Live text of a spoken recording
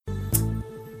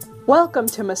Welcome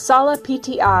to Masala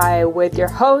PTI with your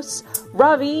hosts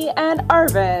Ravi and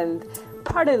Arvind.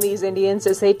 Pardon these Indians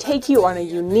as they take you on a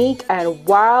unique and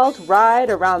wild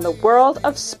ride around the world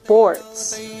of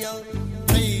sports.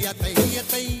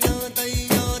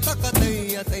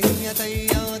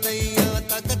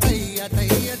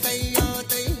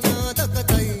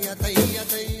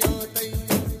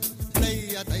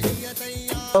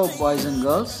 Hello, boys and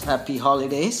girls. Happy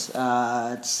holidays.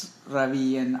 It's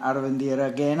Ravi and Arvind here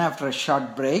again after a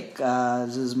short break.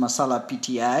 This is Masala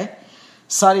PTI.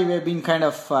 Sorry, we've been kind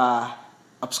of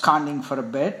absconding for a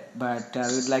bit, but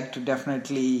we'd like to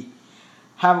definitely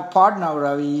have a pod now,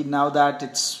 Ravi, now that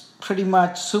it's pretty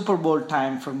much Super Bowl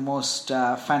time for most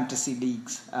fantasy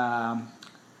leagues.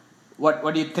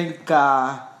 What do you think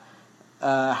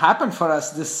happened for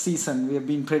us this season? We have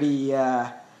been pretty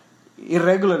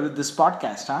irregular with this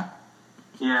podcast, huh?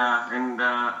 Yeah, and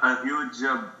a huge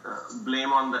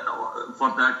blame on for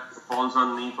that falls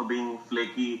on me for being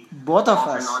flaky. Both of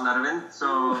us. And on Arvind.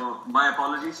 So my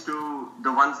apologies to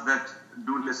the ones that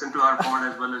do listen to our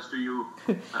pod as well as to you.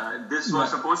 This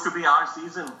was supposed to be our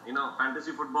season. You know,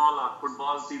 fantasy football or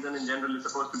football season in general is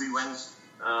supposed to be when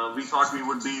we thought we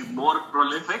would be more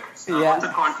prolific. On the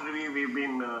contrary, we've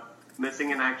been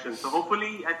missing in action. So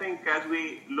hopefully, I think as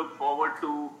we look forward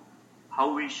to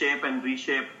how we shape and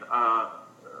reshape,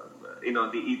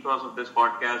 the ethos of this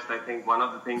podcast, I think one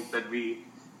of the things that we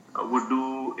would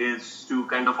do is to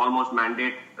kind of almost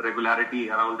mandate regularity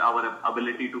around our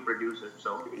ability to produce it.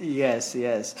 So yes.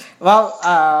 Well,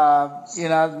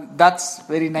 that's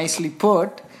very nicely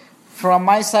put. From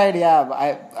my side,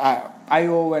 I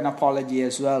owe an apology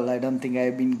as well. I don't think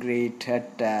I've been great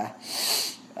at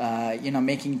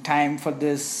making time for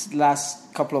this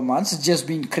last couple of months. It's just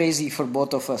been crazy for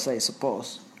both of us, I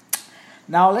suppose.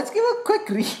 Now, let's give a quick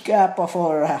recap of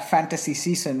our fantasy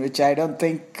season, which I don't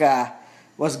think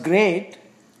was great.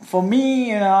 For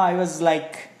me, I was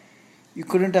like, you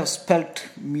couldn't have spelt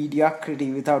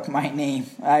mediocrity without my name.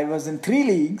 I was in 3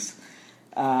 leagues.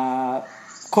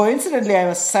 Coincidentally, I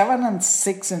was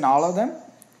 7-6 in all of them.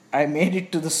 I made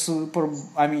it to the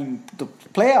the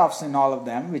playoffs in all of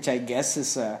them, which I guess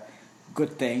is a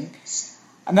good thing.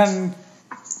 And then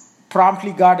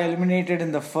promptly got eliminated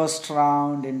in the first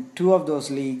round in 2 of those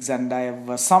leagues, and I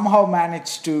have somehow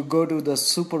managed to go to the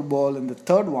Super Bowl in the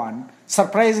 3rd one,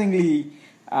 surprisingly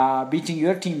beating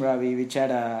your team, Ravi, which had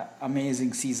an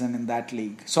amazing season in that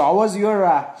league. So how was your...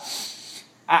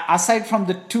 aside from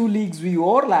the 2 leagues we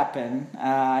overlap in,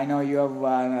 I know you have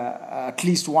at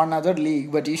least one other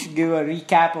league, but you should give a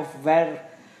recap of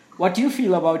what you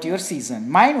feel about your season.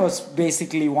 Mine was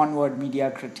basically one word: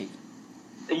 mediocrity.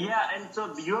 Yeah, and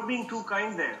so you're being too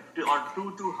kind there, or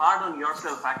too hard on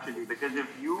yourself actually, because if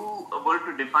you were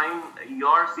to define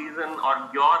your season or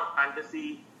your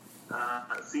fantasy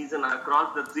season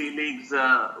across the 3 leagues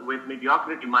with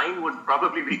mediocrity, mine would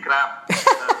probably be crap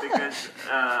because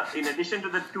in addition to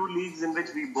the 2 leagues in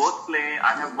which we both play,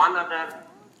 I have one other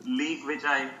league which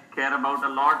I care about a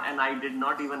lot, and I did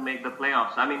not even make the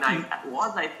playoffs. I mean,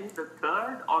 I think the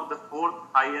 3rd or the 4th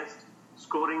highest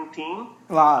scoring team.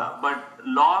 Wow. But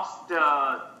lost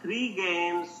 3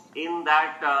 games in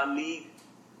that league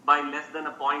by less than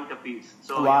a point apiece.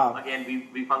 So wow. Again,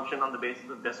 we function on the basis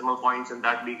of decimal points in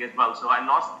that league as well. So I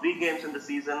lost 3 games in the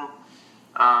season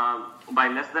by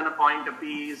less than a point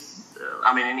apiece.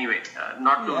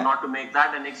 Not to make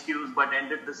that an excuse, but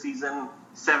ended the season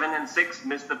 7-6,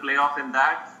 missed the playoff in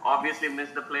that. Obviously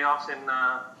missed the playoffs in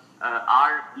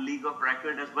our league of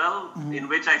record as well, in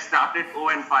which I started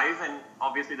 0-5, and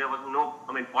obviously there was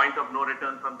point of no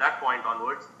return from that point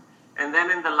onwards. And then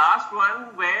in the last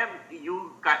one, where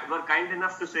you were kind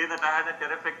enough to say that I had a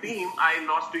terrific team, I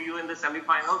lost to you in the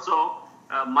semi-final. So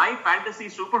my fantasy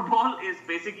Super Bowl is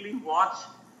basically watch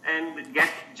and get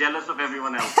jealous of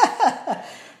everyone else.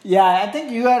 Yeah, I think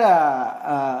you had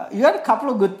a couple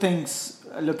of good things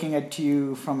looking at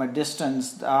you from a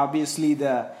distance. Obviously,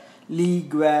 the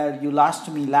league where you lost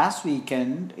to me last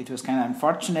weekend, it was kind of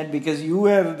unfortunate because you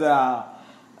were the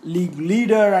league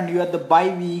leader and you had the bye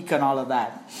week and all of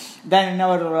that. Then in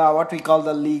our what we call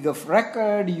the league of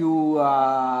record, you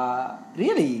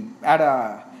really had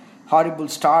a horrible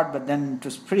start, but then it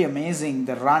was pretty amazing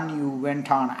the run you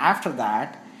went on after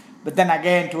that. But then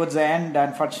again, towards the end,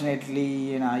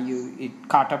 unfortunately, it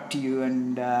caught up to you,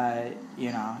 and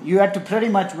you had to pretty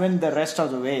much win the rest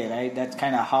of the way, right? That's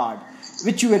kind of hard,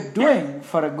 which you were doing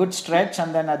for a good stretch,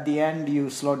 and then at the end, you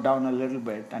slowed down a little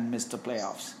bit and missed the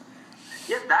playoffs.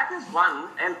 Yeah, that is one,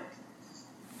 and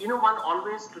one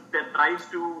always tries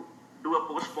to do a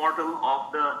postmortem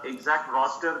of the exact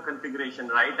roster configuration,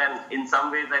 right? And in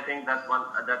some ways, I think that's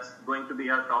going to be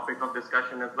our topic of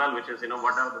discussion as well, which is,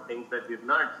 what are the things that we've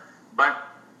learned. But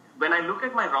when I look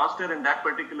at my roster in that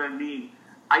particular league,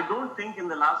 I don't think in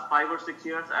the last 5 or 6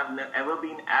 years I've ever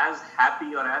been as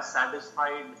happy or as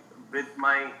satisfied with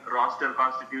my roster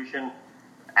constitution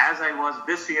as I was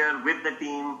this year with the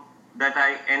team that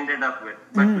I ended up with.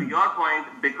 But to your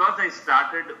point, because I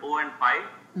started 0-5,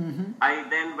 I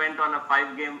then went on a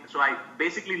 5-game. So I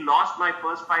basically lost my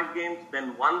first 5 games,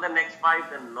 then won the next 5,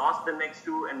 then lost the next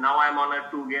 2, and now I'm on a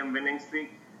 2-game winning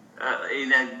streak.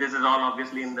 This is all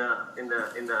obviously in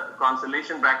the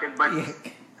consolation bracket, but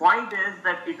point is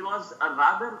that it was a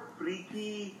rather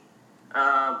freaky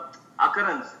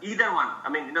occurrence, either one. I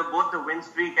mean, both the win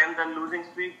streak and the losing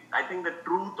streak. I think the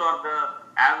truth or the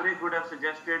average would have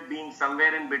suggested being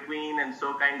somewhere in between, and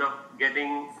so kind of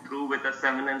getting through with a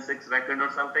 7-6 record or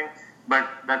something. But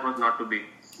that was not to be.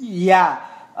 Yeah.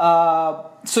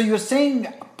 So you're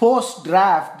saying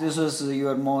post-draft, this was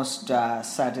your most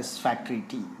satisfactory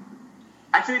team?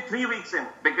 Actually, 3 weeks in,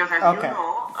 because as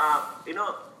you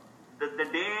know, the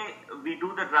day we do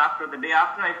the draft or the day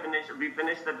after we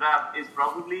finish the draft is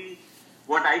probably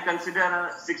what I consider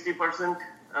a 60%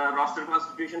 roster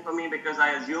constitution for me, because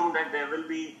I assume that there will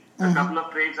be a couple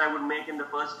of trades I would make in the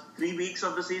first 3 weeks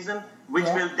of the season, which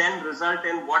will then result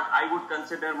in what I would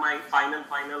consider my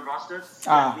final roster.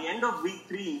 At the end of week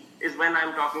 3 is when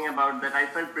I'm talking about that I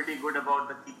felt pretty good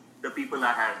about the people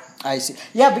I had. I see.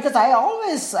 Yeah, because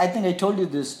I think I told you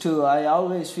this too, I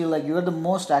always feel like you're the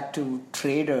most active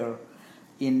trader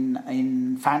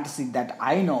in fantasy that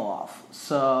I know of.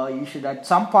 So you should, at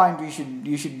some point,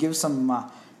 you should give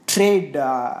some trade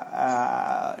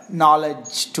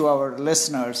knowledge to our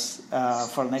listeners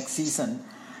for next season.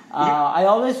 I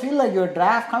always feel like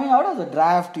coming out of the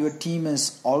draft, your team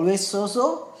is always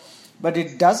so, but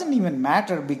it doesn't even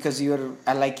matter, because you're,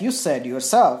 like you said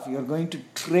yourself, you're going to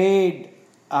trade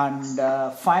and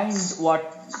find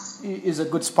what is a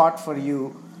good spot for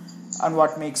you and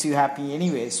what makes you happy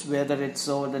anyways, whether it's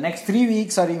over the next 3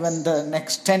 weeks or even the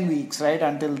next 10 weeks, right,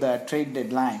 until the trade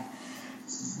deadline.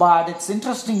 But it's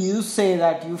interesting you say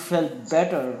that you felt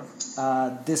better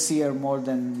this year more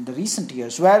than the recent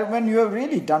years, when you have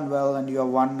really done well and you have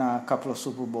won a couple of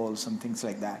Super Bowls and things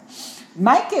like that. In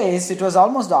my case, it was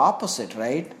almost the opposite,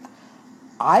 right?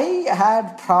 I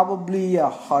had probably a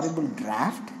horrible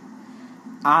draft,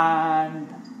 and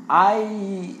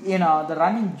the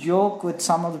running joke with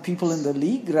some of the people in the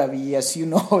league, Ravi, as you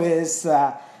know, is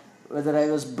whether I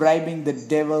was bribing the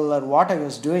devil or what I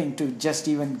was doing to just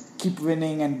even keep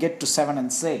winning and get to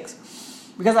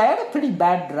 7-6. Because I had a pretty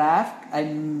bad draft. I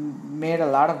made a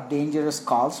lot of dangerous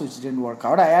calls which didn't work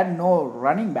out. I had no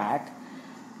running back.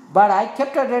 But I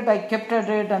kept at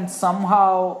it, and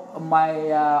somehow my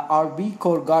RB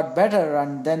core got better,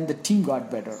 and then the team got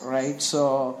better, right?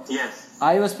 So yes,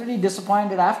 I was pretty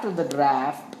disappointed after the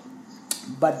draft,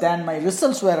 but then my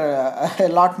results were a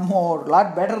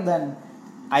lot better than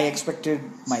I expected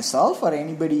myself or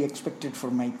anybody expected for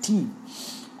my team.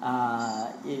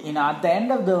 At the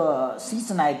end of the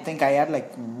season, I think I had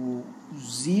like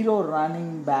 0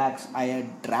 running backs I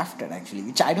had drafted, actually,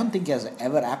 which I don't think has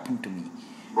ever happened to me.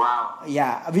 Wow.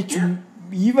 Yeah, which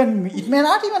even it may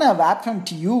not even have happened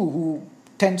to you, who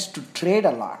tends to trade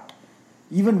a lot.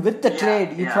 Even with the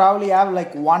trade, you probably have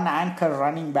like 1 anchor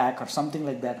running back or something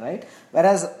like that, right?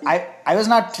 Whereas I was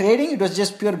not trading; it was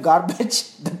just pure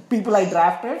garbage. The people I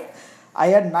drafted, I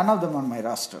had none of them on my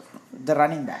roster. The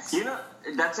running backs.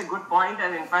 That's a good point,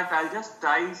 and in fact, I'll just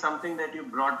tie something that you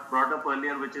brought up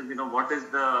earlier, which is what is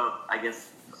the, I guess,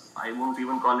 I won't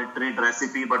even call it trade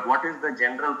recipe, but what is the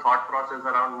general thought process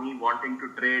around me wanting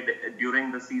to trade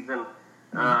during the season?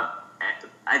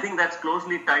 I think that's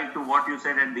closely tied to what you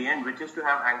said at the end, which is to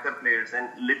have anchor players. And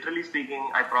literally speaking,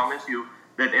 I promise you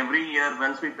that every year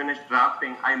once we finish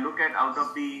drafting, I look at, out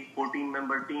of the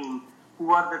 14-member team,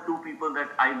 who are the 2 people that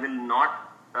I will not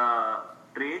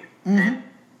trade, and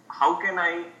how can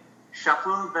I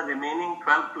shuffle the remaining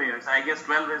 12 players? I guess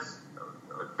 12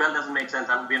 doesn't make sense.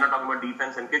 We're not talking about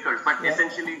defense and kickers, but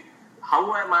essentially,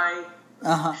 how am I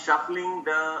shuffling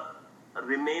the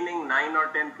remaining 9 or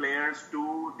 10 players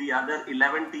to the other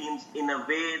 11 teams in a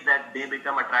way that they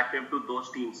become attractive to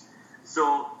those teams?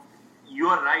 So you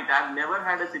are right. I've never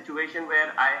had a situation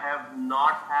where I have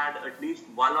not had at least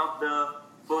one of the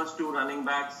first 2 running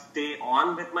backs stay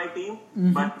on with my team,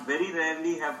 but very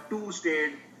rarely have 2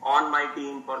 stayed on my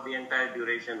team for the entire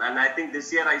duration. And I think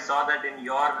this year I saw that in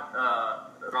your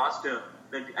roster,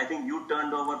 that I think you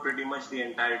turned over pretty much the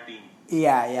entire team.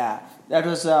 Yeah. That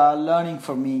was learning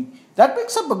for me. That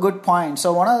brings up a good point.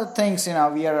 So one of the things,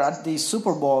 we are at the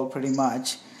Super Bowl pretty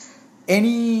much.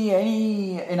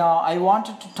 I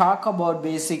wanted to talk about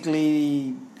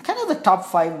basically kind of the top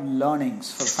 5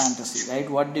 learnings for fantasy, right?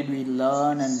 What did we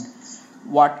learn and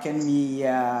what can we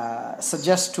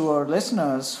suggest to our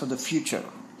listeners for the future?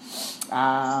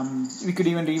 We could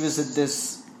even revisit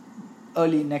this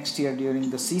early next year during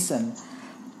the season.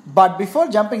 But before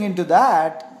jumping into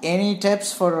that, any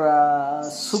tips for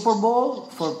Super Bowl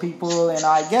for people?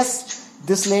 I guess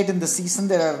this late in the season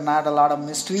there are not a lot of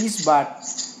mysteries, but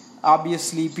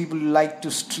obviously people like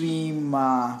to stream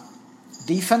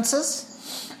defenses.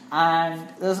 And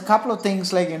there's a couple of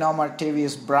things like,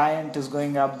 Martavius Bryant is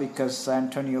going up because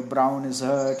Antonio Brown is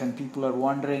hurt, and people are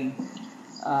wondering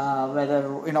whether,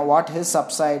 what his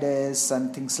upside is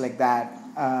and things like that.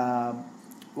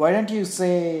 Why don't you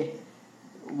say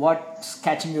what's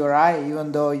catching your eye,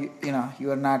 even though,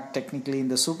 you are not technically in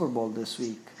the Super Bowl this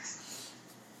week?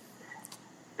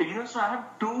 So I have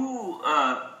 2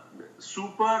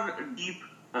 super deep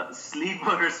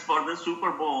sleepers for the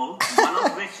Super Bowl, one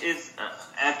of which is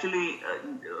actually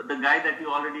the guy that you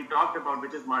already talked about,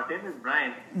 which is Martavis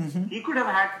Bryant. Mm-hmm. He could have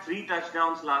had 3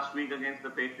 touchdowns last week against the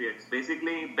Patriots.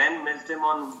 Basically, Ben missed him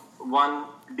on one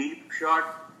deep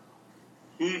shot.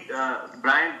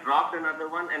 Bryant dropped another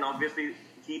one, and obviously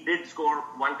he did score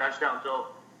 1 touchdown. So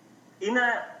in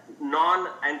a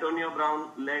non-Antonio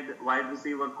Brown-led wide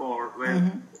receiver core where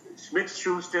mm-hmm.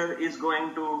 Smith-Schuster is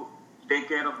going to take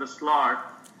care of the slot,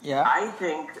 I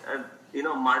think,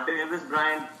 Martavis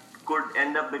Bryant could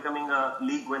end up becoming a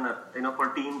league winner, for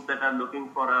teams that are looking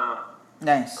for a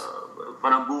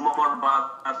boomer or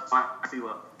bust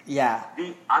receiver. Yeah.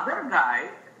 The other guy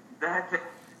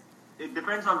it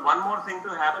depends on one more thing to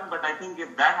happen, but I think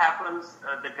if that happens,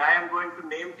 the guy I'm going to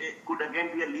name could again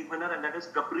be a league winner, and that is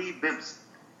Kapri Bibbs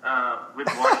with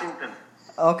Washington.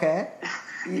 Okay.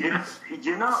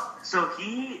 So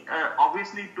he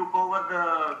obviously took over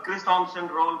the Chris Thompson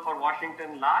role for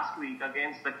Washington last week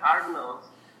against the Cardinals.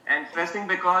 And interesting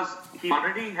because he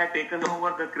already had taken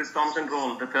over the Chris Thompson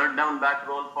role, the third down back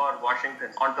role for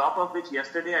Washington. On top of which,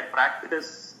 yesterday at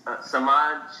practice,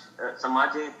 Samaje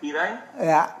Perine,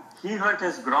 he hurt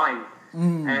his groin.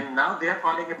 And now they are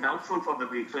calling him doubtful for the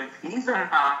week. So if he's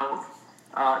out,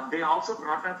 they also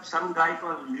brought up some guy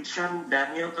called Lishan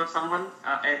Daniels or someone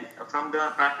and from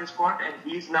the practice squad, and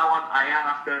he's now on IR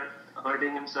after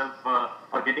hurting himself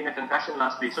or getting a concussion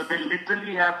last week. So they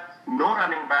literally have no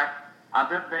running back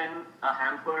other than a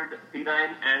hampered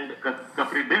Perine and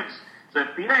Kapri Bibbs. So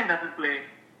if Perine doesn't play,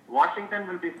 Washington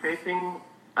will be facing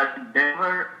a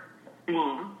Denver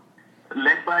team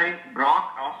led by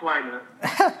Brock Osweiler.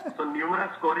 So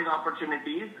numerous scoring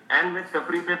opportunities, and with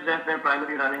Kapri Bibbs as their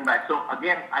primary running back. So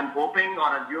again, I'm hoping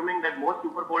or assuming that most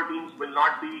Super Bowl teams will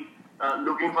not be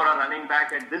looking for a running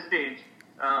back at this stage.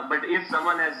 But if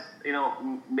someone has,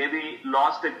 maybe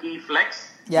lost a key flex,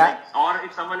 or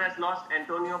if someone has lost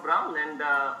Antonio Brown and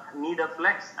need a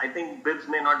flex, I think Bibbs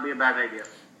may not be a bad idea.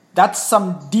 That's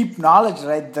some deep knowledge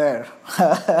right there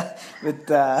with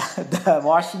the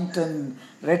Washington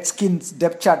Redskins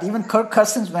depth chart. Even Kirk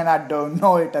Cousins may not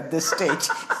know it at this stage.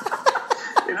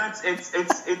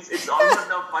 It's almost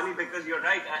now funny because you're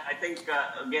right. I think,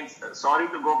 again, sorry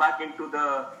to go back into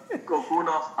the cocoon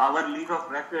of our league of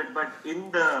record, but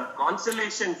in the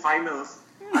consolation finals,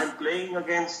 I'm playing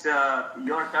against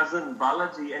your cousin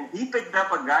Balaji, and he picked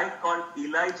up a guy called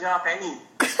Elijah Penny.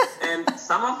 And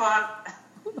some of our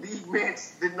league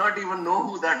mates did not even know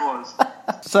who that was.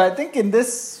 So I think in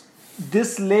this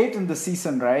late in the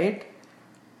season, right,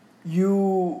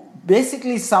 you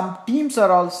basically, some teams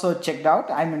are also checked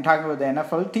out. I'm talking about the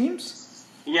NFL teams.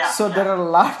 So there are a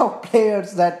lot of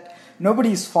players that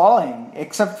nobody is following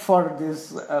except for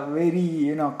this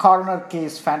very, corner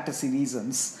case fantasy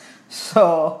reasons.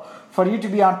 So for you to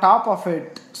be on top of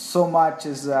it so much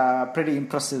is pretty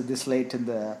impressive this late in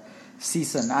the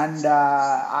season. And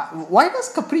why does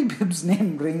Kapri Bibbs'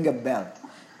 name ring a bell?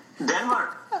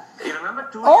 Denver. You remember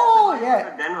 2 years ago he was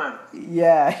in Denver?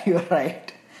 Yeah, you're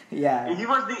right. Yeah. He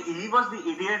was the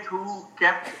idiot who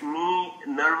kept me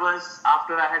nervous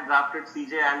after I had drafted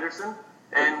CJ Anderson,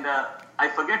 and I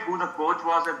forget who the coach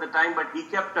was at the time, but he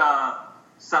kept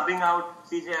subbing out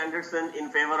CJ Anderson in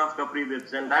favor of Kapri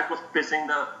Bibbs, and that was pissing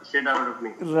the shit out of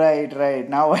me. Right.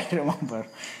 Now I remember.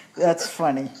 That's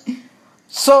funny.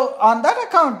 So on that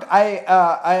account,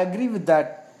 I agree with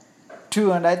that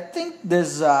too, and I think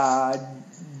there's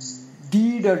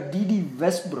Dede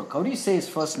Westbrook. How do you say his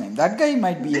first name? That guy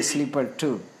might be a sleeper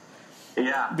too.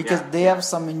 because they have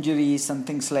some injuries and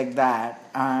things like that.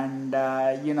 And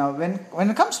when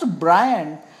it comes to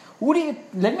Bryant,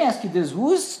 let me ask you this: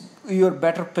 who is your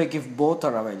better pick if both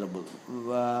are available,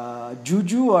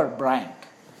 Juju or Bryant?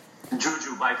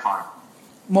 Juju by far.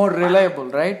 More reliable,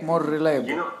 right? More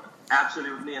reliable.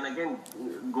 Absolutely. And again,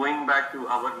 going back to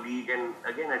our league, and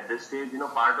again at this stage,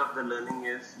 part of the learning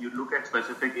is you look at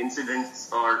specific incidents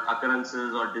or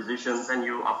occurrences or decisions and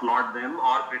you applaud them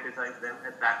or criticize them.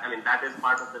 That is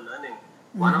part of the learning.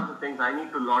 One of the things I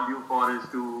need to laud you for is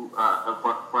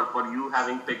for you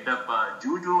having picked up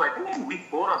Juju, I think in week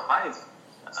 4 or 5.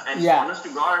 And honest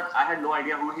to God, I had no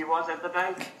idea who he was at the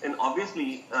time. And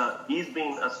obviously, he's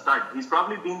been a stud. He's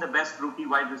probably been the best rookie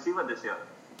wide receiver this year.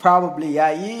 Probably,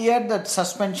 yeah. He had that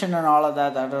suspension and all of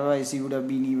that. Otherwise, he would have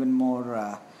been even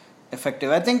more effective.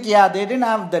 I think, they didn't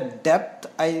have the depth,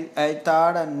 I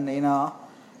thought. And,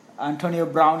 Antonio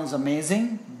Brown is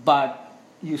amazing. But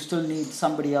you still need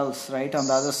somebody else, right, on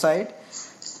the other side.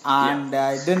 And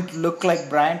it didn't look like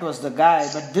Bryant was the guy.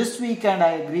 But this weekend,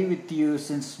 I agree with you.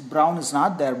 Since Brown is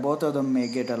not there, both of them may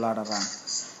get a lot of run.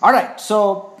 All right,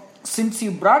 so since you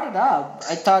brought it up,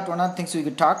 I thought one of the things we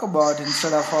could talk about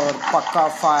instead of our Pakka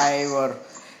 5 or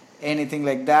anything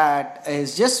like that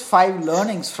is just 5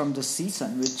 learnings from the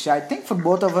season, which I think for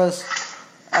both of us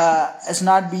has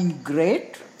not been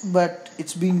great, but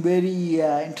it's been very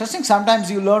interesting. Sometimes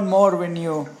you learn more when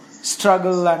you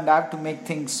struggle and have to make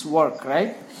things work,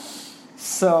 right?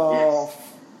 So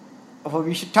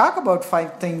we should talk about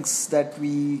 5 things that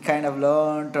we kind of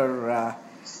learned or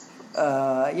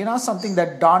something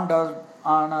that dawned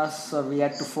on us or we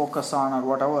had to focus on or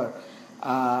whatever.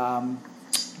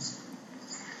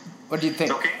 What do you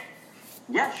think? Okay.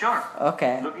 Yeah, sure.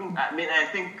 Okay. I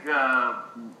think,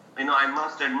 I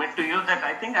must admit to you that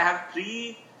I think I have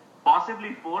 3,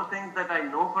 possibly 4 things that I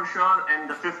know for sure, and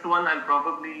the 5th one I'll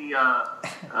probably,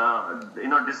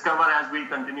 discover as we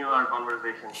continue our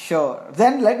conversation. Sure.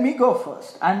 Then let me go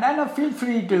first, and then feel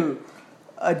free to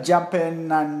jump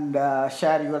in and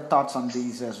share your thoughts on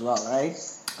these as well, right?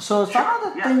 So some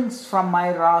of the things from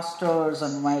my rosters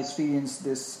and my experience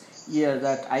this year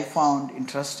that I found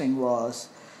interesting was,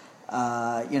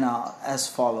 as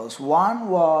follows. One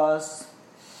was,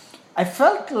 I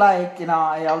felt like,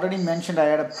 I already mentioned I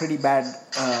had a pretty bad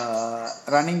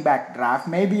running back draft.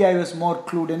 Maybe I was more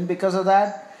clued in because of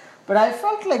that. But I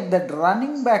felt like that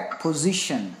running back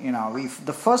position,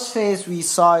 the first phase we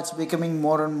saw it's becoming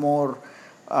more and more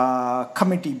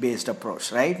committee-based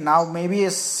approach, right? Now, maybe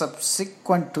a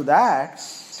subsequent to that,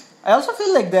 I also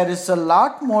feel like there is a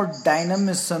lot more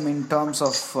dynamism in terms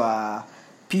of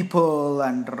people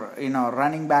and,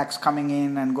 running backs coming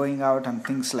in and going out and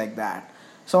things like that.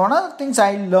 So one of the things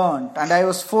I learned, and I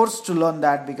was forced to learn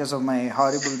that because of my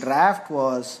horrible draft,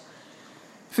 was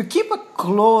if you keep a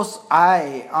close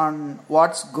eye on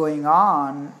what's going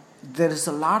on, there is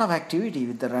a lot of activity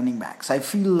with the running backs. I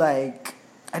feel like,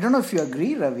 I don't know if you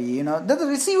agree, Ravi, the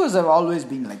receivers have always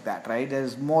been like that, right?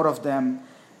 There's more of them.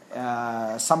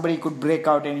 Somebody could break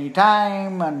out any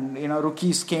time, and,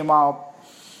 rookies came up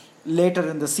later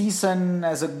in the season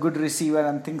as a good receiver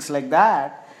and things like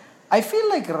that. I feel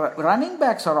like running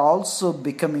backs are also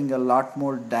becoming a lot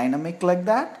more dynamic like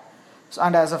that.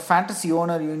 And as a fantasy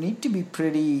owner, you need to be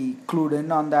pretty clued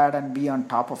in on that and be on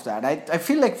top of that. I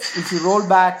feel like if you roll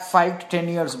back 5 to 10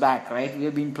 years back, right? We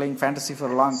have been playing fantasy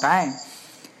for a long time.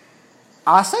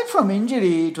 Aside from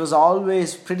injury, it was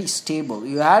always pretty stable.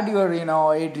 You had your,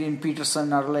 Adrian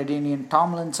Peterson or LaDainian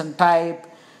Tomlinson type,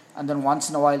 and then once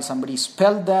in a while somebody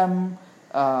spelled them.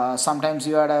 Sometimes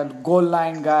you had a goal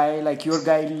line guy like your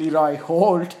guy Leroy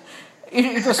Holt.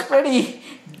 It was pretty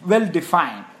well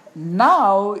defined.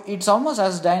 Now it's almost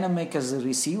as dynamic as the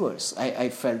receivers, I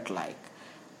felt like.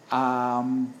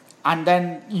 And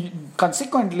then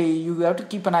consequently you have to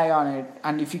keep an eye on it,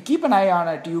 and if you keep an eye on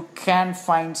it, you can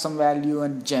find some value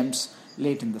and gems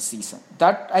late in the season.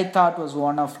 That I thought was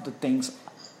one of the things,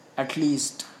 at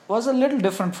least was a little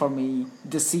different for me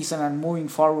this season, and moving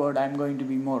forward I'm going to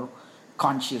be more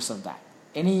conscious of that.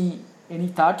 Any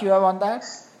thought you have on that?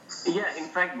 Yeah, in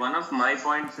fact, one of my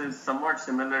points is somewhat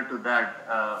similar to that,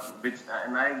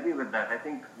 and I agree with that. I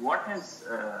think what has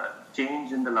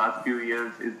changed in the last few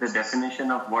years is the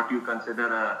definition of what you consider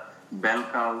a bell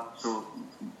cow. So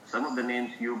some of the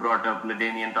names you brought up,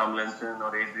 LaDainian Tomlinson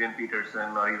or Adrian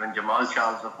Peterson or even Jamal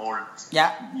Charles of old,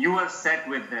 you are set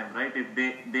with them, right? If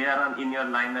they are in your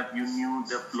lineup, you knew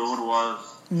the floor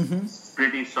was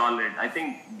pretty solid. I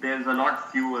think there's a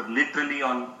lot fewer, literally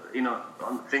on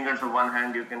fingers of one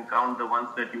hand, you can count the ones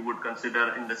that you would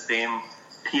consider in the same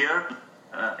tier.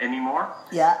 anymore.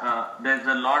 Yeah. There's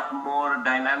a lot more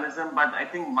dynamism, but I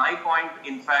think my point,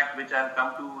 in fact, which I'll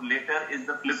come to later, is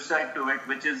the flip side to it,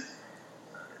 which is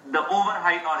the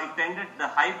overhype, or the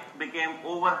hype became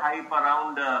overhype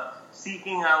around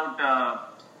seeking out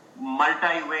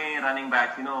multi-way running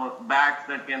backs, backs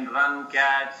that can run,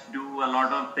 catch, do a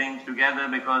lot of things together,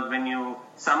 because when you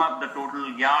sum up the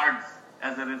total yards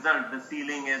as a result, the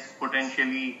ceiling is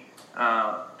potentially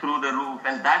through the roof,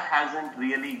 and that hasn't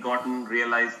really gotten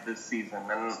realized this season,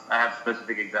 and I have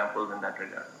specific examples in that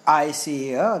regard. I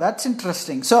see. Oh, that's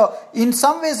interesting. So, in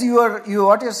some ways, what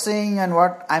you're saying and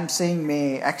what I'm saying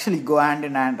may actually go hand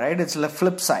in hand, right? It's the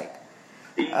flip side.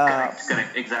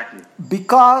 Correct, exactly.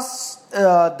 Because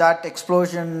that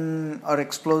explosion or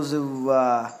explosive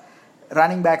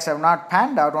running backs have not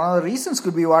panned out, one of the reasons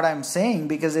could be what I'm saying,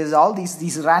 because there's all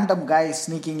these random guys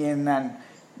sneaking in and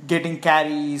getting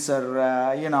carries or,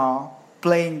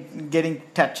 getting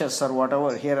touches or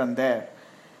whatever here and there,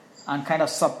 and kind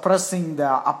of suppressing the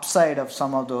upside of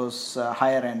some of those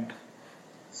higher end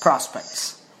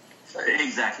prospects.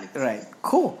 Exactly. Right.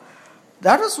 Cool.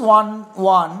 That was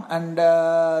one, and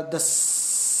the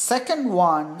second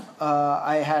one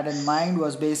I had in mind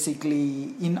was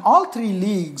basically in all three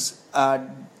leagues.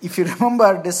 If you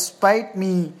remember, despite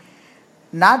me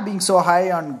not being so high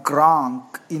on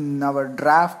Gronk in our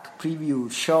draft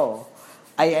preview show,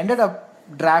 I ended up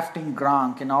drafting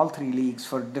Gronk in all three leagues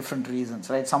for different reasons,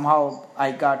 right? Somehow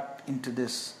I got into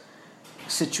this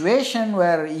situation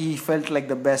where he felt like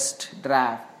the best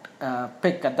draft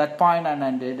pick at that point, and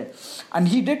I did it. And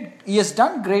he has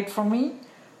done great for me,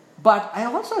 but I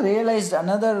also realized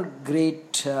another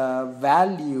great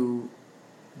value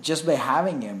just by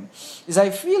having him is I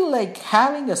feel like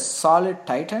having a solid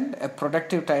tight end, a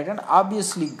productive tight end.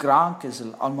 Obviously Gronk is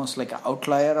almost like an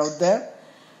outlier out there,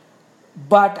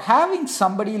 but having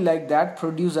somebody like that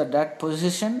produce at that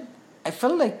position, I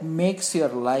feel like makes your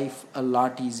life a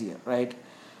lot easier, right? Yeah.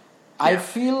 I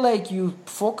feel like you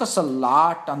focus a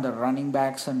lot on the running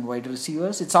backs and wide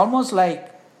receivers. It's almost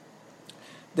like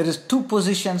there is two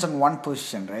positions and one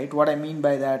position, right? What I mean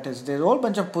by that is there's a whole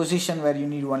bunch of positions where you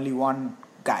need only one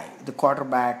guy, the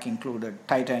quarterback included,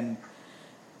 tight end,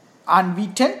 and we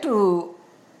tend to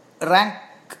rank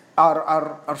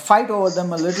or fight over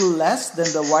them a little less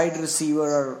than the wide receiver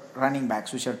or running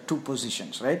backs, which are two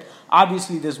positions, right?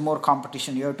 Obviously there's more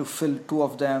competition. You have to fill two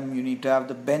of them, you need to have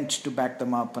the bench to back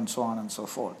them up, and so on and so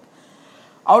forth.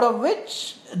 Out of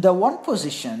which the one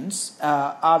positions,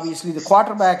 obviously the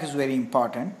quarterback is very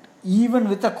important. Even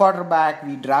with the quarterback,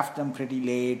 we draft them pretty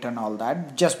late and all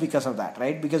that, just because of that,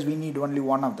 right? Because we need only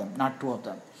one of them, not two of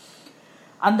them.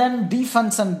 And then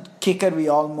defense and kicker we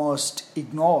almost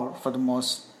ignore for the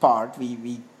most part.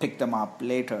 We pick them up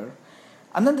later.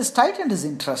 And then this tight end is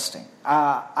interesting.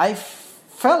 I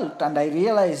felt and I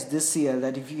realized this year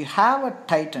that if you have a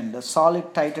tight end, a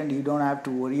solid tight end you don't have to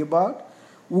worry about,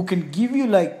 who can give you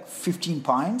like 15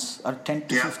 points or 10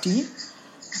 to 15,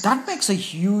 that makes a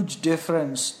huge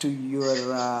difference to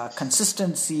your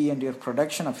consistency and your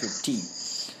production of your team.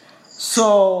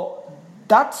 So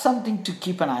that's something to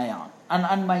keep an eye on.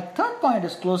 And my third point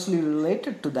is closely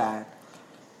related to that.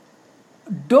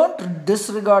 Don't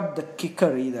disregard the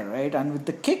kicker either, right? And with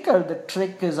the kicker, the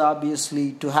trick is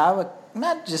obviously to have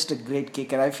not just a great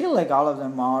kicker. I feel like all of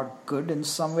them are good in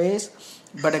some ways,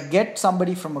 but get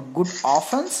somebody from a good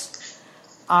offense,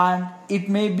 and it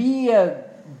may be a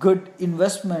good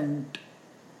investment,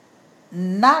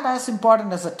 not as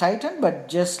important as a tight end, but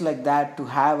just like that to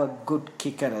have a good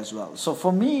kicker as well. So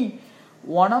for me,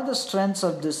 one of the strengths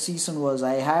of this season was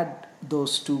I had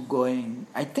those two going.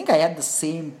 I think I had the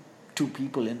same two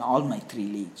people in all my three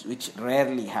leagues, which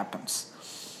rarely happens.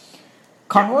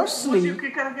 Conversely, what's your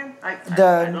kicker again? I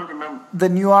don't remember. The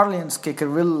New Orleans kicker,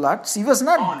 Will Lutz. He was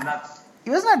not. Lutz. He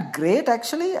was not great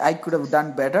actually. I could have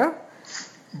done better,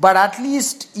 but at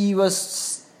least he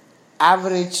was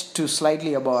average to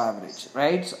slightly above average,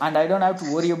 right? And I don't have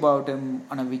to worry about him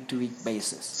on a week-to-week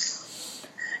basis.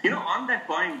 On that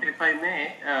point, if I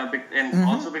may, and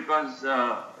also because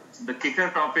the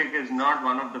kicker topic is not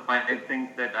one of the 5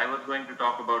 things that I was going to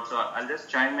talk about, so I'll just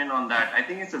chime in on that. I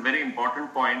think it's a very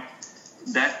important point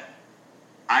that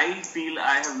I feel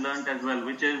I have learned as well,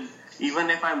 which is even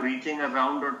if I'm reaching a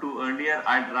round or two earlier,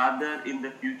 I'd rather in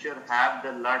the future have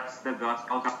the Lutz, the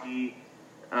Gostkowski,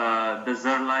 the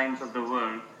Zerlines of the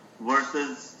world,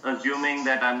 versus assuming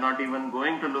that I'm not even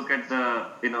going to look at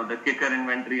the kicker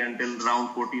inventory until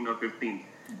round 14 or 15.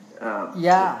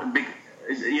 And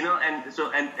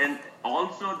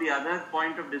also the other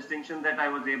point of distinction that I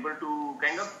was able to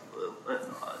kind of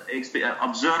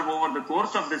observe over the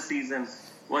course of this season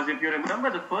was, if you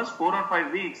remember the first 4 or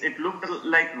 5 weeks, it looked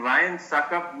like Ryan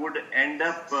Suckup would end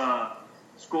up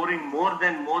scoring more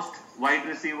than most wide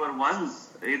receiver ones,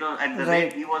 at the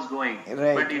rate he was going.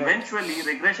 But eventually,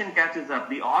 regression catches up.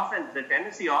 The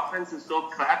Tennessee offense is so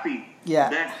crappy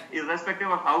that irrespective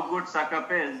of how good Suckup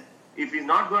is, if he's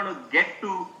not going to get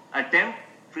to attempt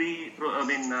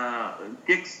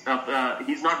kicks,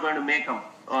 he's not going to make them.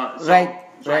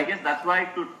 So I guess that's why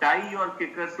to tie your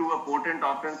kicker to a potent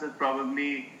offense is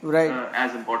probably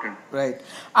as important. Right.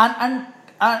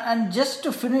 And just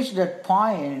to finish that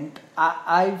point,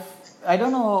 I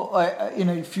don't know,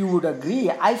 if you would agree.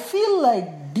 I feel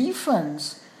like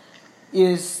defense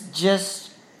is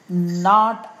just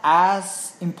not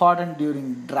as important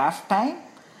during draft time,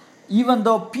 even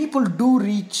though people do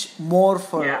reach more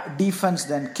for defense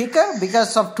than kicker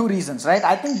because of 2 reasons, right?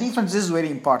 I think defense is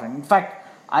very important. In fact,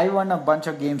 I won a bunch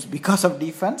of games because of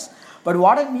defense. But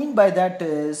what I mean by that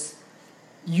is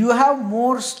you have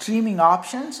more streaming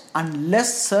options and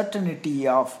less certainty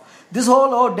of this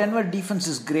whole, Denver defense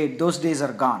is great. Those days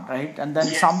are gone, right? And then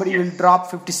somebody will drop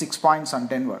 56 points on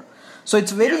Denver. So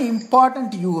it's very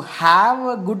important you have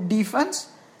a good defense.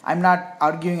 I'm not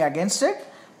arguing against it.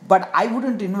 But I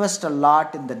wouldn't invest a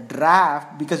lot in the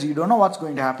draft because you don't know what's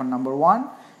going to happen, number 1.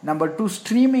 Number 2,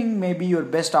 streaming may be your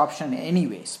best option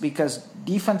anyways because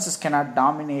defenses cannot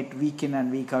dominate week in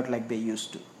and week out like they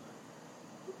used to.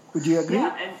 Would you agree?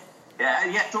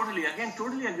 Totally. Again,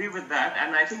 totally agree with that.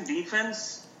 And I think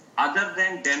defense, other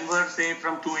than Denver, say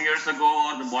from 2 years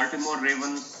ago, or the Baltimore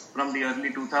Ravens from the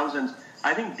early 2000s,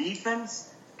 I think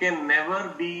defense can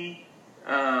never be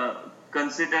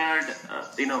considered,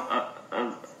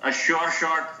 a sure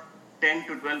shot 10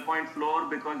 to 12 point floor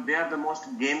because they are the most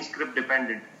game script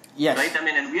dependent. Yes. Right?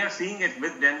 And we are seeing it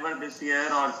with Denver this year,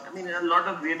 a lot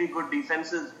of really good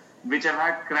defenses which have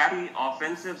had crappy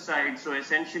offensive side. So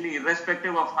essentially,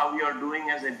 irrespective of how you are doing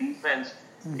as a defense,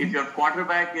 if your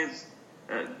quarterback is,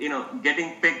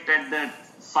 getting picked at the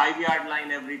 5-yard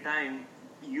line every time,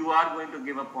 you are going to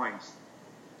give up points.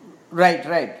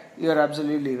 Right. You're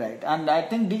absolutely right. And I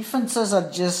think defenses are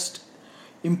just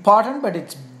important, but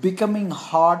it's becoming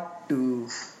hard to,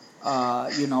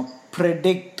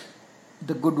 predict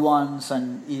the good ones.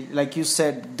 And like you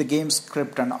said, the game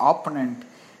script and opponent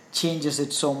changes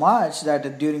it so much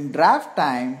that during draft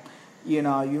time, you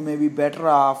may be better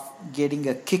off getting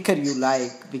a kicker you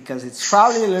like because it's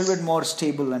probably a little bit more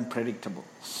stable and predictable.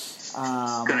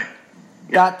 Correct.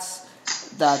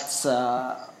 That's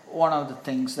one of the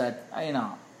things that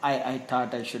I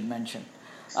thought I should mention.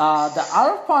 The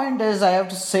other point is I have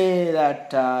to say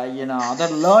that the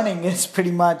learning is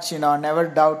pretty much never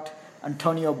doubt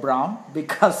Antonio Brown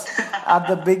because at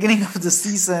the beginning of the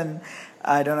season,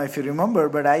 I don't know if you remember,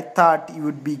 but I thought he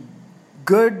would be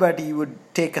good, but he would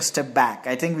take a step back.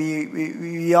 I think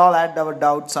we all had our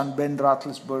doubts on Ben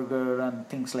Roethlisberger and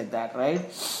things like that, right?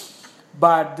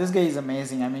 But this guy is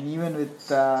amazing. I mean, even with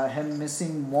him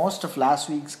missing most of last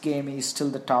week's game, he's still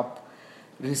the top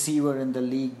receiver in the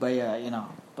league by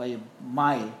a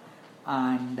mile.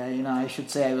 And I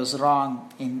should say I was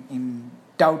wrong in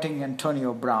doubting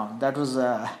Antonio Brown. That was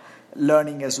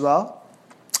learning as well.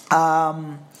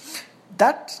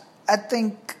 That I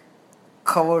think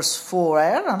covers 4. I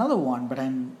had another one, but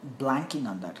I'm blanking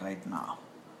on that right now.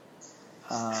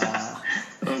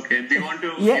 Okay. Do you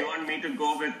want me to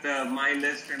go with my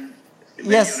list, and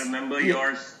when you remember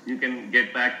yours, you can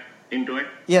get back into it?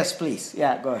 Yes, please.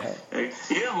 Yeah, go ahead.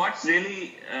 What's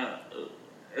really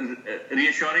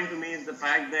reassuring to me is the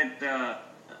fact that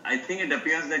I think it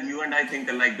appears that you and I think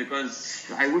alike, because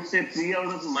I would say 3 out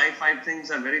of my 5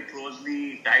 things are very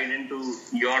closely tied into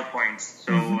your points.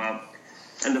 So,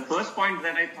 and the first point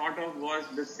that I thought of was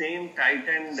the same tight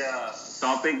end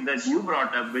topic that you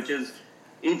brought up, which is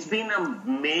it's been a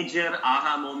major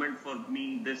aha moment for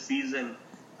me this season.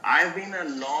 I've been a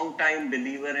long time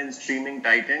believer in streaming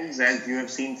tight ends, as you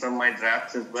have seen from my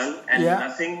drafts as well, and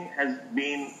nothing has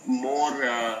been more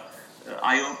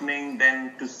eye-opening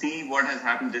than to see what has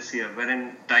happened this year,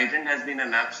 wherein tight end has been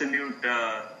an absolute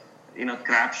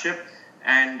crap ship.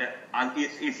 And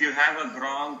if you have a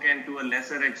Gronk and to a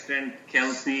lesser extent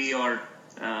Kelsey or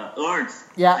Ertz,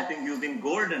 I think you've been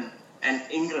golden. And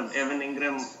Evan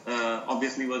Ingram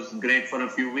obviously was great for a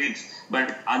few weeks.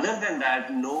 But other than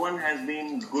that, no one has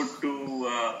been good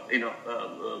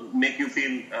to make you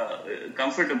feel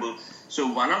comfortable. So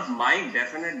one of my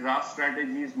definite draft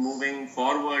strategies moving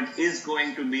forward is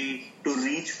going to be to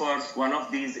reach for one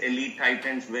of these elite tight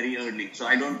ends very early. So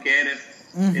I don't care if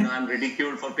I'm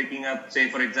ridiculed for picking up, say,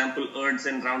 for example, Ertz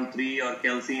in round 3 or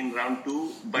Kelsey in round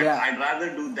 2. But I'd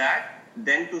rather do that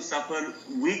than to suffer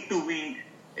week to week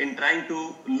in trying to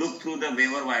look through the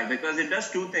waiver wire, because it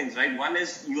does two things, right? One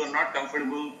is you are not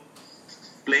comfortable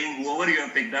playing whoever you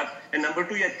have picked up, and number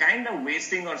two, you're kind of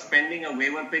wasting or spending a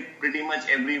waiver pick pretty much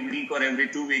every week or every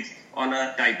 2 weeks on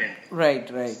a tight end. Right.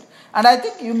 And I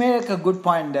think you make a good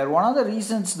point there. One of the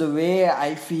reasons the way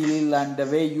I feel and the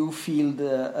way you feel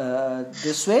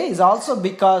this way is also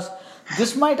because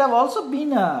this might have also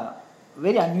been a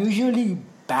very unusually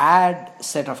bad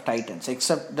set of Titans,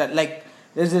 except that like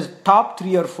there's this top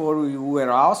 3 or 4 who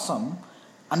were awesome,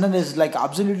 and then there's like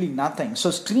absolutely nothing. So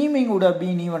streaming would have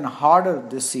been even harder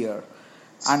this year.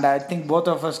 And I think both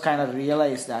of us kind of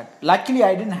realized that. Luckily,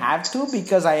 I didn't have to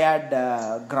because I had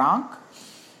Gronk.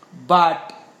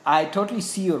 But I totally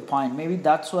see your point. Maybe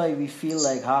that's why we feel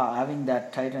like having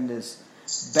that tight end is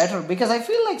better. Because I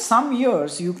feel like some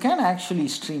years you can actually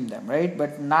stream them, right?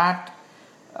 But not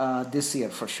this year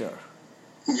for sure.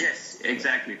 Yes,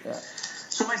 exactly. Yeah.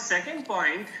 So my second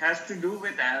point has to do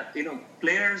with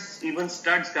players, even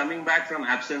studs coming back from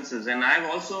absences, and I've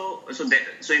also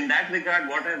so in that regard,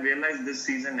 what I've realized this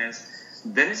season is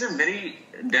there is a very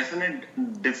definite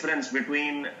difference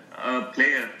between a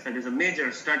player that is a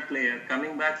major stud player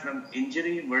coming back from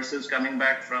injury versus coming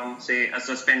back from, say, a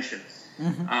suspension.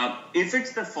 Mm-hmm. If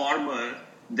it's the former,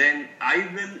 then I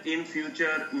will in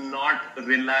future not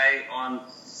rely on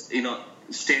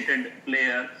stated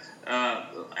player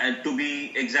to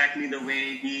be exactly the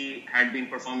way he had been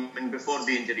performing before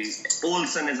the injury.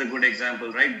 Olsen is a good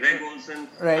example, right? Greg Olsen,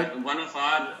 one of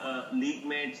our league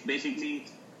mates, basically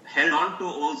held on to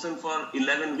Olsen for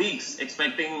 11 weeks,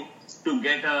 expecting to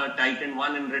get a tight end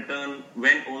 1 in return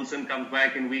when Olsen comes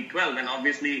back in week 12. And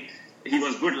obviously, he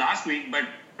was good last week, but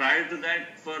prior to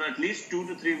that, for at least 2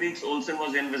 to 3 weeks, Olsen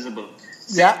was invisible.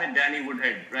 Same with Danny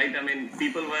Woodhead, right? I mean,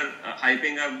 people were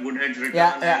hyping up Woodhead's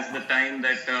return as the time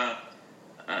that,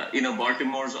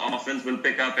 Baltimore's offense will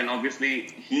pick up. And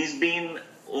obviously, he's been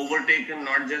overtaken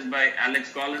not just by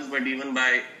Alex Collins, but even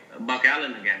by Buck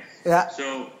Allen again. Yeah.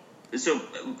 So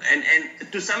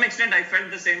and to some extent, I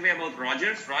felt the same way about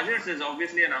Rodgers. Rodgers is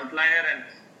obviously an outlier, and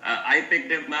I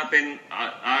picked him up in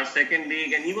our second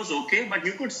league, and he was okay. But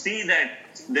you could see that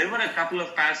there were a couple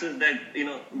of passes that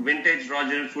vintage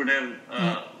Rodgers would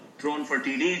have thrown for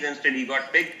TDs. Instead, he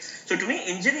got picked. So to me,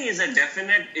 injury is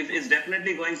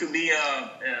definitely going to be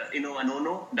a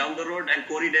no-no down the road. And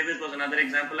Corey Davis was another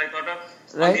example I thought of.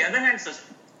 Right. On the other hand,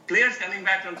 players coming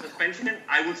back from suspension,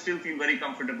 I would still feel very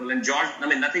comfortable. And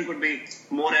nothing could be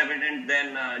more evident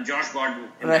than Josh Gordon.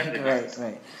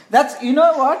 Right. That's, you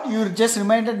know what? You just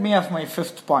reminded me of my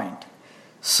 5th point.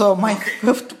 So my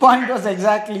 5th point was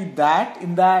exactly that,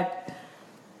 in that,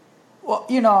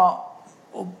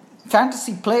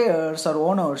 fantasy players or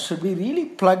owners should be really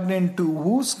plugged into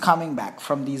who's coming back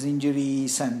from these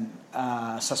injuries and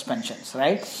suspensions,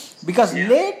 right? Because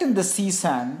late in the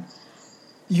season,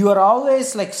 you are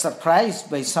always like surprised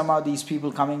by some of these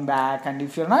people coming back, and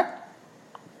if you're not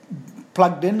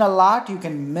plugged in a lot, you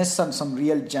can miss on some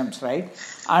real gems, right?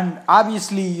 And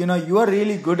obviously, you are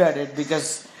really good at it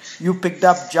because you picked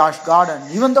up Josh Gordon,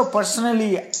 even though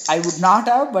personally I would not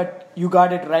have, but you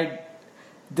got it right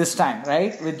this time,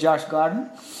 right? With Josh Gordon,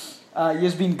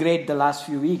 he's been great the last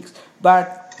few weeks.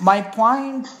 But my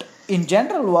point in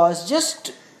general was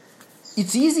just,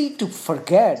 it's easy to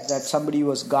forget that somebody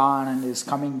was gone and is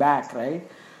coming back, right?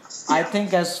 Yeah. I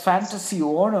think as fantasy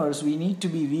owners, we need to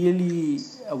be really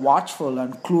watchful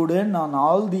and clued in on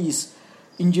all these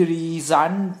injuries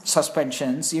and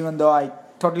suspensions, even though I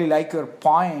totally like your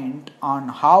point on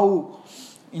how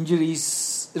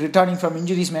returning from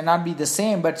injuries may not be the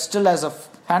same, but still as a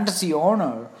fantasy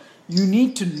owner, you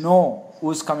need to know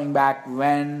who's coming back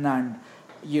when, and,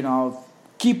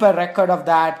 keep a record of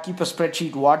that, keep a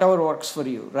spreadsheet, whatever works for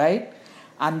you, right?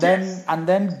 And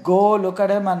then go look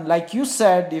at him, and like you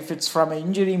said, if it's from an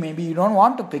injury, maybe you don't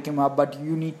want to pick him up, but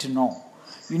you need to know.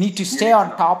 You need to stay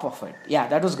on top of it. Yeah,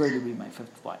 that was going to be my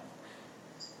 5th point.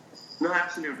 No,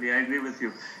 absolutely, I agree with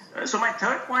you. So my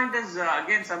 3rd point is,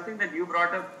 again, something that you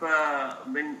brought up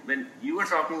when you were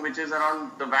talking, which is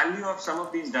around the value of some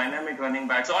of these dynamic running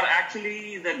backs, or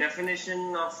actually the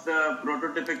definition of the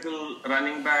prototypical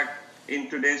running back in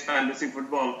today's fantasy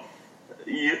football.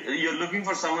 You're looking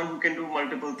for someone who can do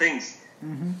multiple things.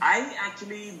 Mm-hmm. I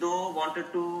actually, though,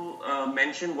 wanted to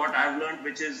mention what I've learned,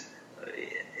 which is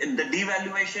the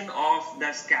devaluation of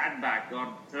the scat back or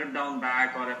third down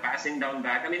back or a passing down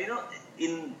back. I mean,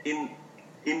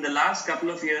 in the last couple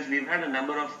of years, we've had a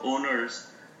number of owners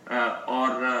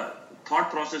or thought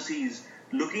processes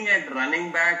looking at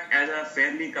running back as a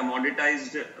fairly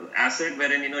commoditized asset,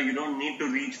 wherein you don't need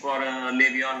to reach for a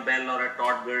Le'Veon Bell or a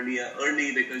Todd Gurley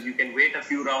early, because you can wait a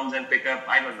few rounds and pick up,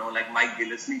 I don't know, like Mike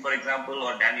Gillislee, for example,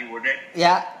 or Danny Woodhead.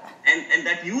 Yeah. And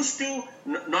that used to,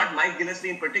 not Mike Gillislee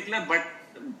in particular, but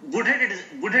Woodhead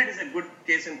is a good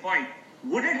case in point.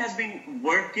 Woodhead has been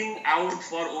working out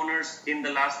for owners in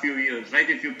the last few years, right?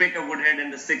 If you pick a Woodhead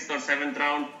in the 6th or 7th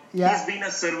round, he's been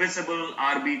a serviceable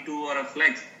RB2 or a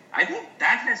flex. I think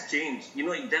that has changed.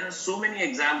 There are so many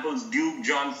examples. Duke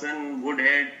Johnson,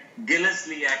 Woodhead,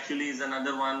 Gillislee actually is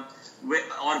another one,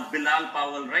 or Bilal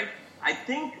Powell, right? I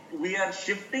think we are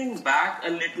shifting back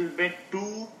a little bit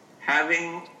to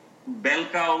having bell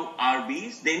cow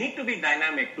RBs. They need to be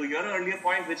dynamic. To your earlier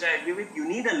point, which I agree with, you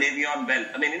need a Le'Veon Bell.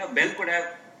 I mean, Bell could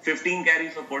have 15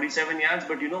 carries for 47 yards,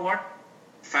 but you know what?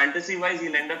 Fantasy-wise,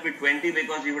 he'll end up with 20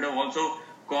 because he would have also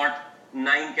caught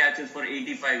 9 catches for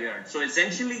 85 yards. So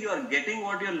essentially, you are getting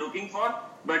what you're looking for,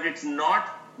 but it's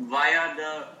not via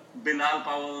the Bilal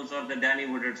Powells or the Danny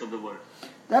Woodheads of the world.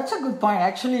 That's a good point.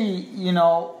 Actually,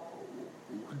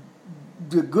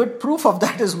 the good proof of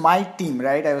that is my team,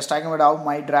 right? I was talking about how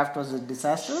my draft was a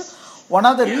disaster. One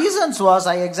of the reasons was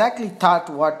I exactly thought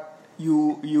what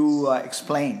you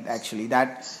explained, actually,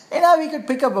 that we could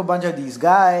pick up a bunch of these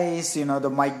guys, the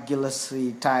Mike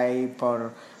Gillislee type,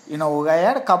 or I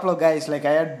had a couple of guys, like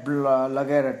I had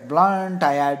LeGarrette Blount,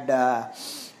 I had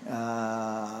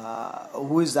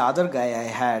who is the other guy I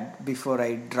had before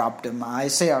I dropped him?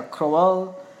 Isaiah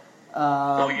Crowell.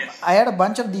 I had a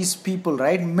bunch of these people,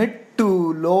 right? Mid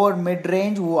to lower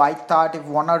mid-range, who I thought if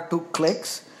 1 or 2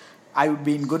 clicks, I would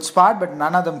be in good spot, but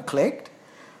none of them clicked.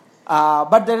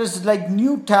 But there is like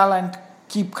new talent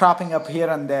keep cropping up here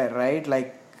and there, right?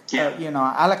 Like,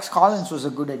 Alex Collins was a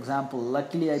good example.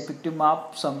 Luckily, I picked him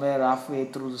up somewhere halfway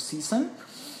through the season.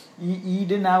 He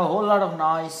didn't have a whole lot of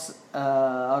noise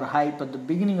or hype at the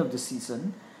beginning of the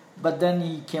season, but then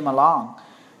he came along.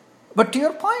 But to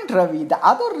your point, Ravi, the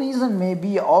other reason may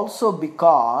be also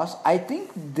because I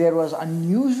think there was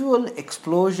unusual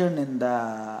explosion in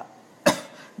the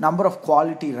number of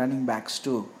quality running backs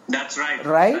too. That's right.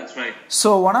 Right? That's right.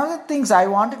 So one of the things I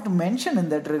wanted to mention in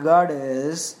that regard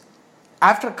is,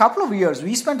 after a couple of years,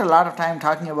 we spent a lot of time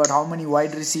talking about how many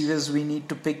wide receivers we need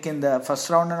to pick in the first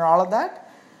round and all of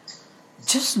that.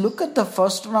 Just look at the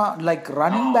first round, like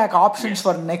running back options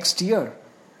for next year.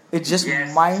 It's just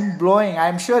mind-blowing.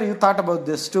 I'm sure you thought about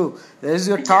this too. There's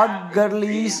your Todd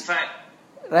Gurley's. In fact,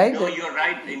 right? No, you're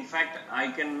right. In fact,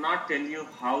 I cannot tell you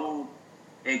how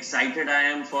excited I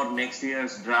am for next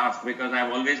year's draft, because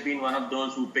I've always been one of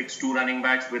those who picks 2 running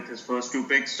backs with his first 2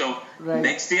 picks. So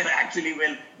next year actually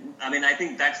I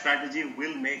think that strategy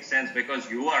will make sense, because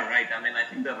you are right. I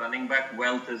think the running back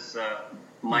wealth is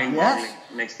mind-boggling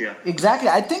next year. Exactly.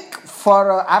 I think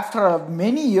after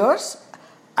many years,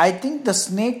 I think the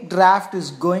snake draft is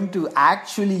going to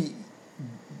actually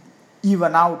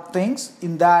even out things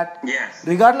in that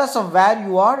regardless of where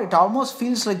you are, it almost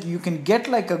feels like you can get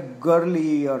like a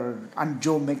Gurley and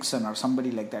Joe Mixon or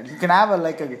somebody like that. You can have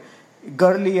a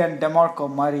Gurley and DeMarco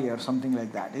Murray or something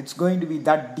like that. It's going to be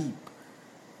that deep.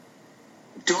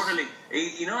 Totally.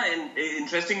 And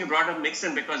interesting you brought up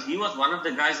Mixon, because he was one of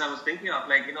the guys I was thinking of.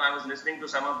 I was listening to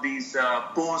some of these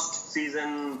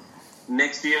post-season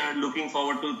next year, looking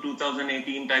forward to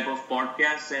 2018 type of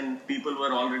podcasts, and people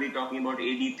were already talking about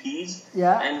ADPs.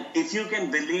 And if you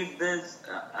can believe this,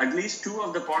 at least 2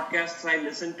 of the podcasts I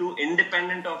listened to,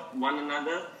 independent of one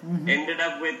another, ended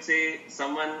up with, say,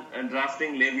 someone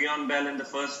drafting Le'Veon Bell in the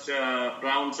first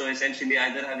round, so essentially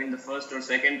either having the first or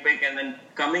second pick, and then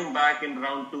coming back in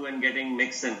round 2 and getting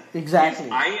Mixon. Exactly.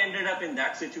 If I ended up in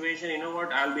that situation, you know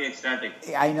what, I'll be ecstatic.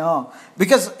 I know.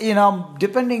 Because,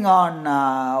 depending on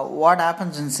what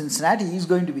happens in Cincinnati, he's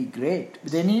going to be great.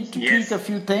 They need to tweak a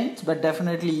few things, but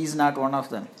definitely he's not one of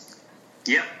them.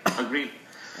 Yeah, agreed.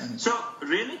 So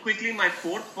really quickly, my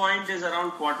 4th point is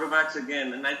around quarterbacks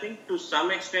again, and I think to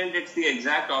some extent it's the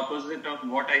exact opposite of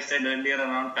what I said earlier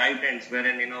around tight ends,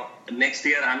 wherein next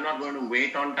year I'm not going to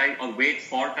wait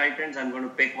for tight ends. I'm going to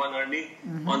pick one early.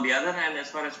 On the other hand,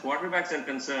 as far as quarterbacks are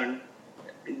concerned,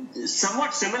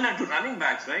 somewhat similar to running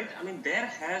backs, right? There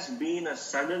has been a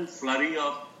sudden flurry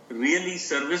of really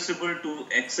serviceable to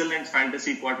excellent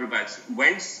fantasy quarterbacks.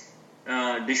 Wentz,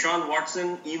 Deshaun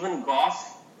Watson, even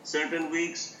Goff, certain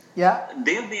weeks.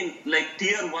 They've been like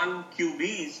tier 1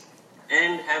 QBs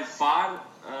and have far,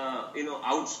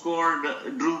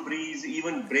 outscored Drew Brees,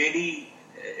 even Brady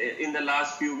in the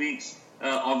last few weeks.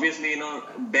 Obviously,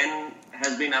 Ben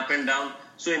has been up and down.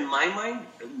 So in my mind,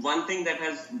 one thing that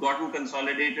has gotten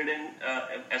consolidated in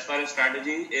as far as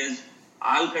strategy is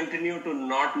I'll continue to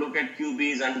not look at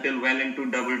QBs until well into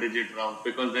double-digit rounds,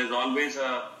 because there's always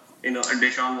a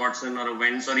Deshaun Watson or a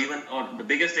Wentz, or the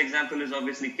biggest example is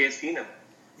obviously Case Keenum.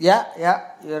 Yeah,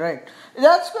 you're right.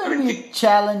 That's going to be a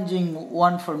challenging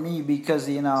one for me because,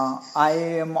 I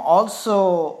am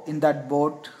also in that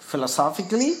boat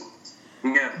philosophically.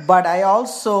 Yeah. But I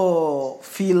also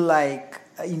feel like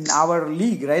in our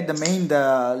league, right,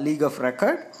 the league of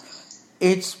record,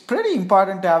 it's pretty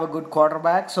important to have a good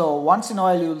quarterback. So once in a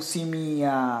while you'll see me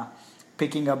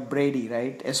picking up Brady,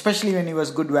 right? Especially when he was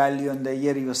good value and the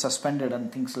year he was suspended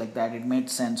and things like that. It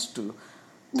made sense to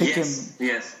pick him.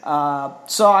 Yes.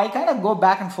 So I kind of go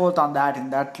back and forth on that in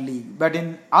that league. But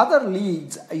in other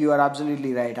leagues, you are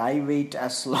absolutely right. I wait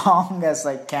as long as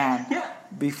I can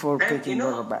before picking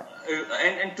quarterback.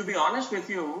 And to be honest with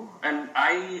you, and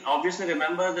I obviously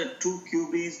remember the two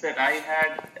QBs that I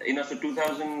had, so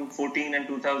 2014 and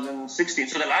 2016.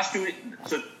 So the last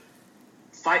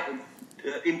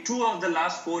in 2 of the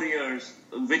last 4 years,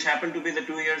 which happened to be the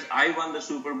 2 years I won the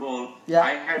Super Bowl,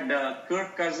 I had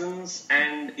Kirk Cousins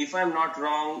and, if I'm not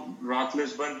wrong,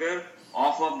 Roethlisberger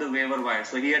off of the waiver wire.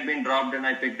 So he had been dropped and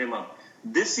I picked him up.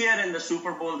 This year in the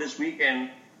Super Bowl this weekend,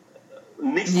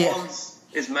 Nick Foles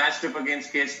is matched up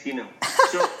against Case Keenum.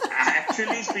 So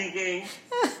actually speaking,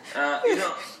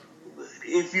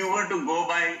 if you were to go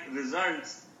by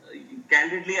results,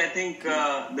 candidly, I think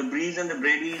the Brees and the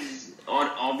Bradys, or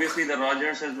obviously the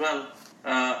Rodgers as well,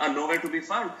 are nowhere to be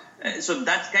found. So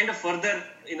that's kind of further,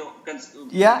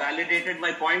 validated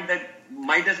my point that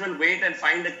might as well wait and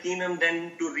find a Keenum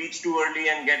than to reach too early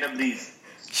and get a Brees.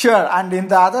 Sure, and in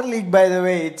the other league, by the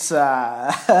way, it's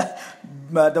the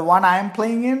one I'm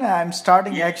playing in. I'm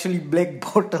starting actually Blake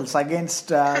Bortles against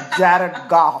Jared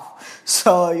Goff.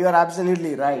 So you're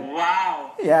absolutely right.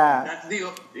 Wow. Yeah. That's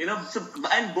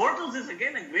and Bortles is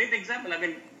again a great example. I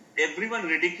mean, everyone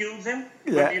ridicules him,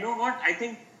 but you know what? I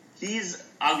think he's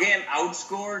again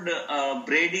outscored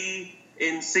Brady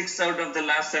in 6 out of the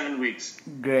last 7 weeks.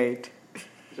 Great.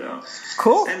 So,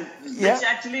 cool. And which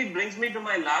actually brings me to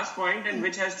my last point, and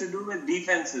which has to do with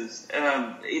defenses.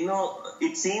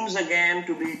 It seems again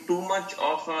to be too much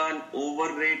of an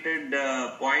overrated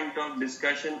point of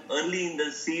discussion early in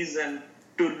the season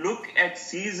to look at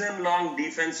season-long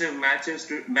defensive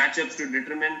matchups to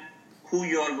determine who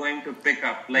you are going to pick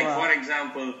up. Like, for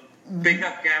example, pick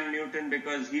up Cam Newton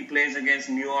because he plays against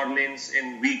New Orleans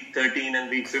in week 13 and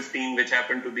week 15, which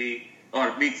happen to be,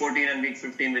 or week 14 and week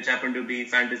 15, which happen to be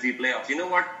fantasy playoffs. You know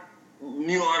what?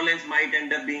 New Orleans might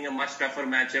end up being a much tougher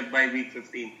matchup by week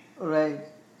 15. Right.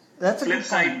 That's a flip good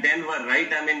side, point. Denver,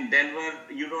 right? I mean, Denver,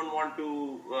 you don't want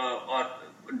to or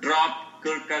drop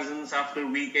Kirk Cousins after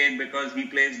week 8 because he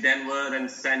plays Denver and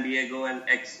San Diego and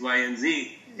X, Y, and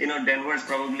Z. Denver's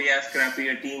probably as crappy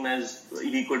a team as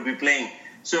he could be playing.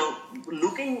 So,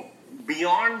 looking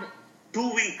beyond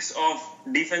 2 weeks of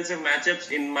defensive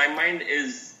matchups, in my mind,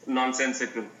 is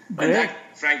nonsensical. But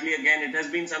that, frankly, again, it has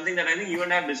been something that I think you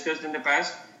and I have discussed in the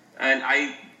past, and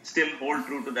I still hold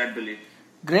true to that belief.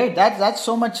 Great. That's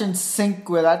so much in sync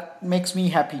with, that makes me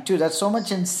happy too. That's so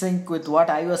much in sync with what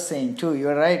I was saying too.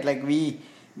 You're right. Like we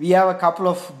have a couple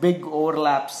of big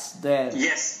overlaps there.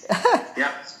 Yes.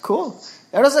 Yeah. Cool.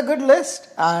 That was a good list,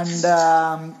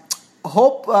 and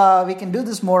hope we can do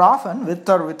this more often with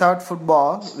or without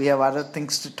football. We have other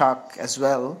things to talk as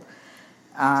well,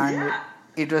 and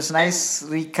it was nice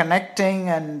reconnecting.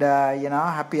 And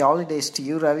happy holidays to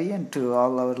you, Ravi, and to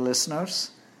all our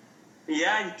listeners.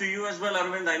 Yeah, and to you as well,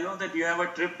 Arvind. I know that you have a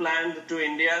trip planned to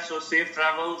India, so safe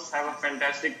travels. Have a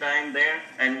fantastic time there,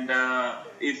 and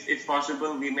if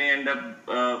possible, we may end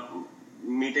up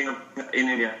meeting up in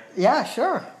India. Yeah,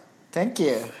 sure. Thank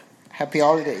you. Happy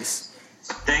holidays.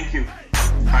 Thank you.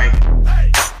 Bye.